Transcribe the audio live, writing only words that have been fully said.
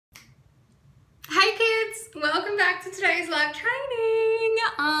back to today's live training.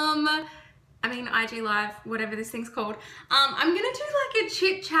 IG live, whatever this thing's called. I'm gonna do like a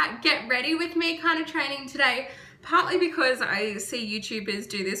chit chat, get ready with me kind of training today, partly because I see YouTubers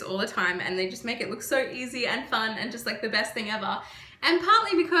do this all the time and they just make it look so easy and fun and just like the best thing ever. And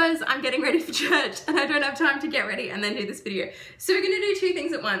partly because I'm getting ready for church and I don't have time to get ready and then do this video. So we're gonna do two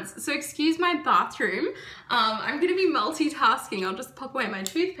things at once. So excuse my bathroom. I'm gonna be multitasking. I'll just pop away my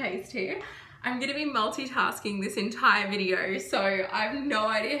toothpaste here. I'm gonna be multitasking this entire video, so I have no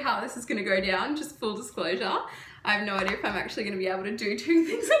idea how this is gonna go down, just full disclosure. I have no idea if I'm actually gonna be able to do two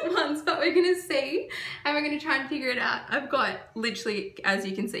things at once, but we're gonna see, and we're gonna try and figure it out. I've got literally, as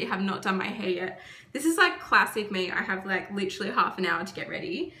you can see, have not done my hair yet. This is like classic me. I have like literally half an hour to get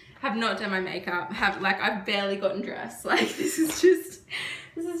ready. Have not done my makeup, I've barely gotten dressed. Like this is just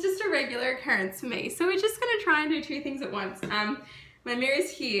a regular occurrence for me. So we're just gonna try and do two things at once. My mirror's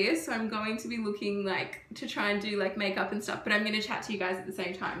here, so I'm going to be looking like to try and do like makeup and stuff, but I'm going to chat to you guys at the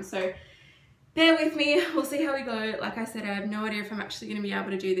same time. So bear with me, we'll see how we go. Like I said, I have no idea if I'm actually going to be able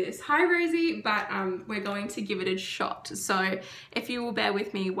to do this. Hi Rosie, but we're going to give it a shot. So if you will bear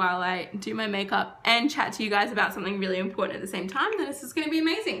with me while I do my makeup and chat to you guys about something really important at the same time, then this is going to be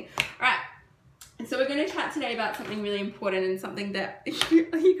amazing. All right. So we're going to chat today about something really important and something that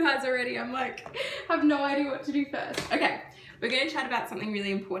you guys already, I'm like, have no idea what to do first. Okay. We're going to chat about something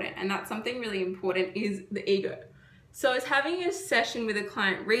really important, and that something really important is the ego. So I was having a session with a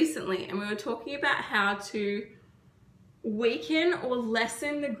client recently and we were talking about how to weaken or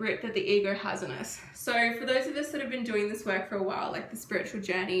lessen the grip that the ego has on us. So for those of us that have been doing this work for a while, like the spiritual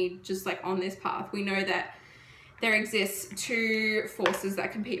journey, just like on this path, we know that there exists two forces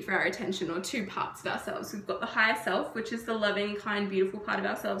that compete for our attention, or two parts of ourselves. We've got the higher self, which is the loving, kind, beautiful part of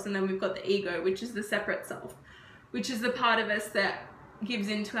ourselves, and then we've got the ego, which is the separate self, which is the part of us that gives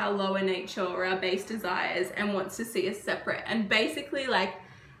into our lower nature or our base desires and wants to see us separate. And basically, like,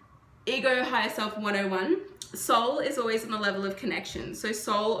 ego, higher self 101, soul is always on a level of connection. So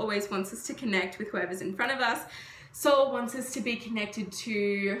soul always wants us to connect with whoever's in front of us. Soul wants us to be connected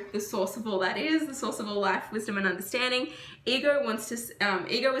to the source of all that is, the source of all life, wisdom and understanding. Ego wants to,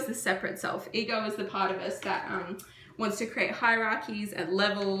 ego is the separate self. Ego is the part of us that wants to create hierarchies and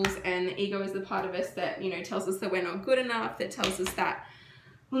levels, and the ego is the part of us that, you know, tells us that we're not good enough, that tells us that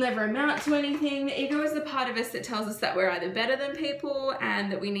we'll never amount to anything. The ego is the part of us that tells us that we're either better than people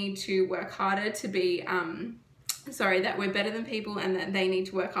and that we need to work harder to be, that we're better than people and that they need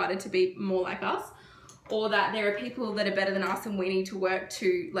to work harder to be more like us, or that there are people that are better than us and we need to work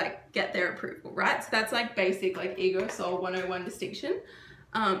to like get their approval, right? So that's like basic like ego soul 101 distinction.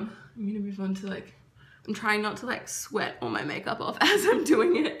 I'm gonna move on to like, I'm trying not to like sweat all my makeup off as I'm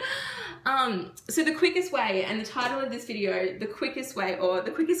doing it. So the quickest way, and the title of this video, the quickest way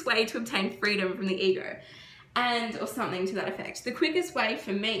to obtain freedom from the ego, or something to that effect. The quickest way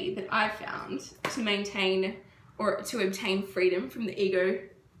for me that I've found to maintain or to obtain freedom from the ego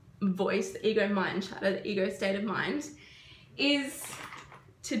voice, the ego mind chatter, the ego state of mind, is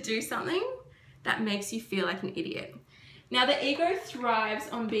to do something that makes you feel like an idiot. Now, the ego thrives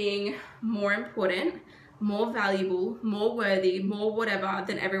on being more important, more valuable, more worthy, more whatever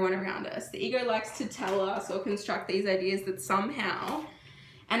than everyone around us. The ego likes to tell us or construct these ideas that somehow,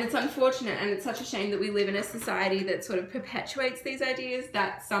 and it's unfortunate and it's such a shame that we live in a society that sort of perpetuates these ideas,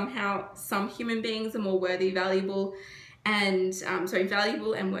 that somehow some human beings are more worthy, valuable and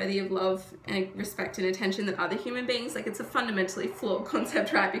worthy of love and respect and attention than other human beings. Like, it's a fundamentally flawed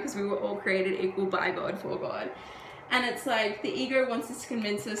concept, right? Because we were all created equal by God, for God. And it's like the ego wants us to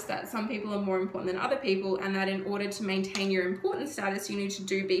convince us that some people are more important than other people, and that in order to maintain your important status, you need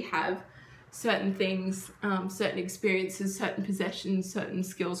to have certain things, certain experiences, certain possessions, certain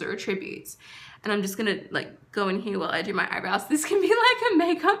skills or attributes. And I'm just gonna like go in here while I do my eyebrows. This can be like a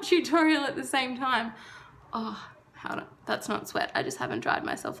makeup tutorial at the same time. Oh, that's not sweat. I just haven't dried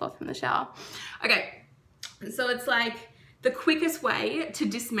myself off from the shower. Okay, so it's like, the quickest way to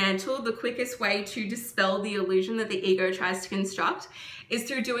dismantle, the quickest way to dispel the illusion that the ego tries to construct is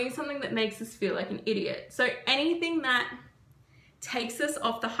through doing something that makes us feel like an idiot. So anything that takes us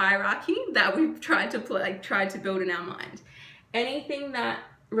off the hierarchy that we've tried to build in our mind, anything that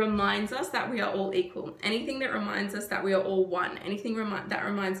reminds us that we are all equal, anything that reminds us that we are all one, anything that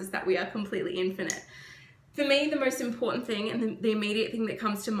reminds us that we are completely infinite. For me, the most important thing and the immediate thing that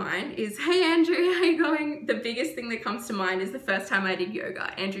comes to mind is, hey Andrew, how you going? The biggest thing that comes to mind is the first time I did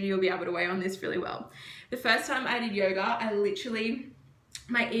yoga. Andrew, you'll be able to weigh on this really well. The first time I did yoga,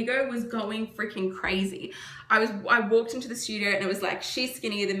 my ego was going freaking crazy. I walked into the studio and it was like, she's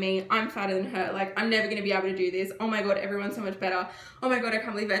skinnier than me, I'm fatter than her, like I'm never gonna be able to do this. Oh my God, everyone's so much better. Oh my God, I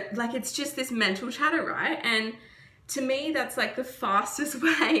can't believe it. Like, it's just this mental chatter, right? And to me, that's like the fastest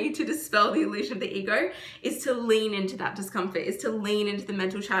way to dispel the illusion of the ego, is to lean into that discomfort, is to lean into the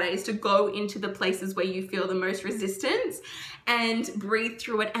mental chatter, is to go into the places where you feel the most resistance and breathe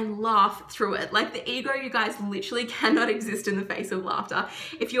through it and laugh through it. Like the ego, you guys, literally cannot exist in the face of laughter.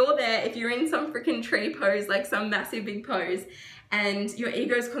 If you're there, if you're in some freaking tree pose, like some massive big pose, and your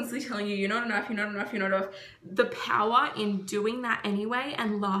ego is constantly telling you, you're not enough, you're not enough, you're not enough, the power in doing that anyway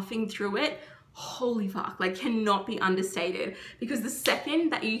and laughing through it, holy fuck, like cannot be understated. Because the second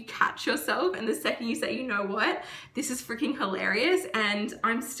that you catch yourself and the second you say, you know what, this is freaking hilarious and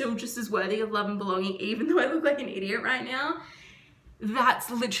I'm still just as worthy of love and belonging even though I look like an idiot right now, that's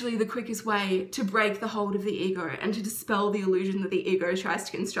literally the quickest way to break the hold of the ego and to dispel the illusion that the ego tries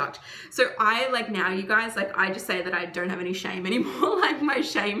to construct. So I, like, now, you guys, like, I just say that I don't have any shame anymore. Like, my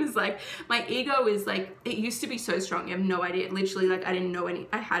shame is like, my ego is like, it used to be so strong, you have no idea. Literally, like, I didn't know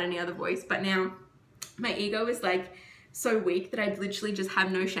I had any other voice, but now my ego is like so weak that I literally just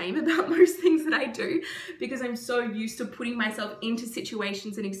have no shame about most things that I do, because I'm so used to putting myself into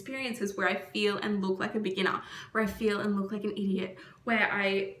situations and experiences where I feel and look like a beginner, where I feel and look like an idiot, where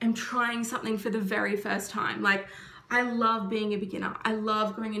I am trying something for the very first time. Like, I love being a beginner. I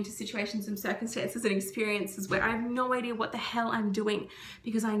love going into situations and circumstances and experiences where I have no idea what the hell I'm doing,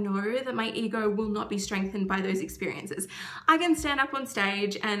 because I know that my ego will not be strengthened by those experiences. I can stand up on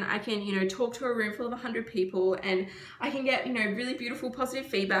stage and I can, you know, talk to a room full of 100 people and I can get, you know, really beautiful positive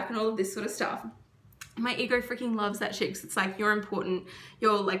feedback and all of this sort of stuff. My ego freaking loves that shit, because it's like, you're important,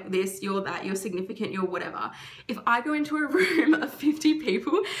 you're like this, you're that, you're significant, you're whatever. If I go into a room of 50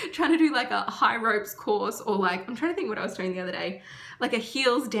 people trying to do like a high ropes course, or like, I'm trying to think what I was doing the other day, like a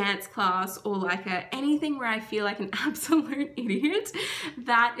heels dance class, or like anything where I feel like an absolute idiot,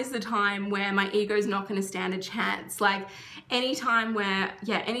 that is the time where my ego is not going to stand a chance. Like any time where,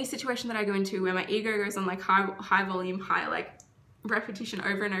 yeah, any situation that I go into where my ego goes on like high volume, high like repetition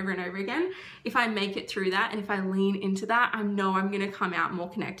over and over and over again, if I make it through that and if I lean into that, I know I'm going to come out more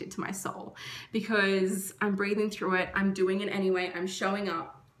connected to my soul, because I'm breathing through it, I'm doing it anyway, I'm showing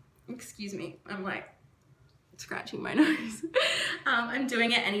up. Excuse me, I'm like scratching my nose. I'm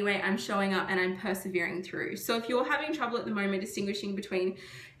doing it anyway, I'm showing up and I'm persevering through. So if you're having trouble at the moment distinguishing between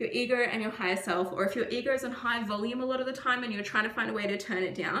your ego and your higher self, or if your ego is on high volume a lot of the time and you're trying to find a way to turn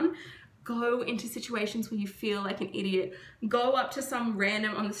it down, go into situations where you feel like an idiot. Go up to some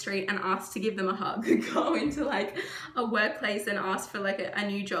random on the street and ask to give them a hug. Go into like a workplace and ask for like a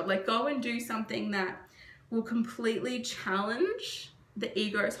new job. Like, go and do something that will completely challenge the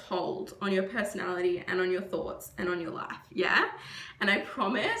ego's hold on your personality and on your thoughts and on your life. Yeah? And I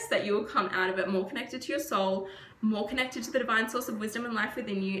promise that you will come out of it more connected to your soul, more connected to the divine source of wisdom and life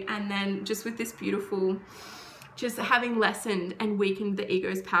within you, and then just with this beautiful, just having lessened and weakened the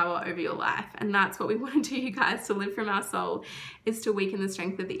ego's power over your life. And that's what we want to do, you guys, to live from our soul, is to weaken the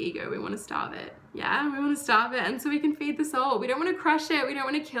strength of the ego. We want to starve it. Yeah, we want to starve it, and so we can feed the soul. We don't want to crush it, we don't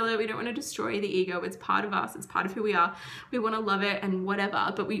want to kill it, we don't want to destroy the ego. It's part of us, it's part of who we are. We want to love it and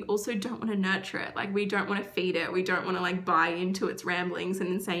whatever, but we also don't want to nurture it. Like, we don't want to feed it, we don't want to like buy into its ramblings and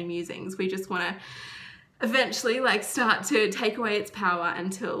insane musings. We just want to eventually like start to take away its power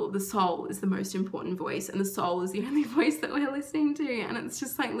until the soul is the most important voice, and the soul is the only voice that we're listening to. And it's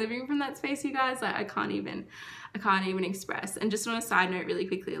just like living from that space, you guys, like I can't even express. And just on a side note really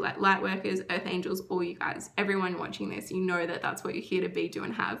quickly, like light workers, earth angels, all you guys, everyone watching this, you know that that's what you're here to be, do,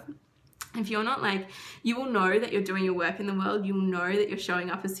 and have. If you're not, like, you will know that you're doing your work in the world, you'll know that you're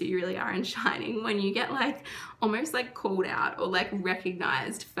showing up as who you really are and shining when you get like almost like called out or like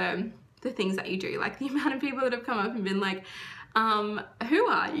recognized for the things that you do. Like the amount of people that have come up and been like, who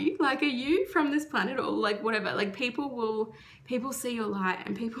are you? Like, are you from this planet, or like whatever? Like, people see your light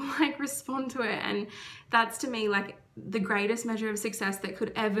and people like respond to it. And that's, to me, like the greatest measure of success that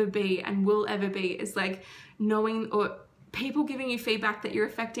could ever be and will ever be, is like knowing, or people giving you feedback that you're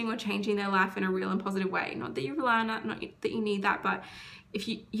affecting or changing their life in a real and positive way. Not that you rely on that, not that you need that, but if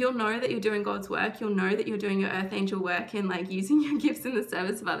you'll know that you're doing God's work, you'll know that you're doing your earth angel work and like using your gifts in the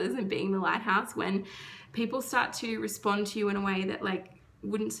service of others and being the lighthouse, when people start to respond to you in a way that like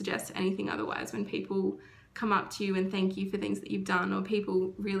wouldn't suggest anything otherwise. When people come up to you and thank you for things that you've done, or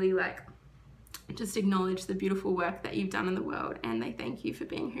people really like just acknowledge the beautiful work that you've done in the world and they thank you for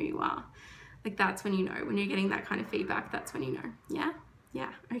being who you are. Like, that's when you know, when you're getting that kind of feedback, that's when you know. Yeah? Yeah,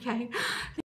 okay.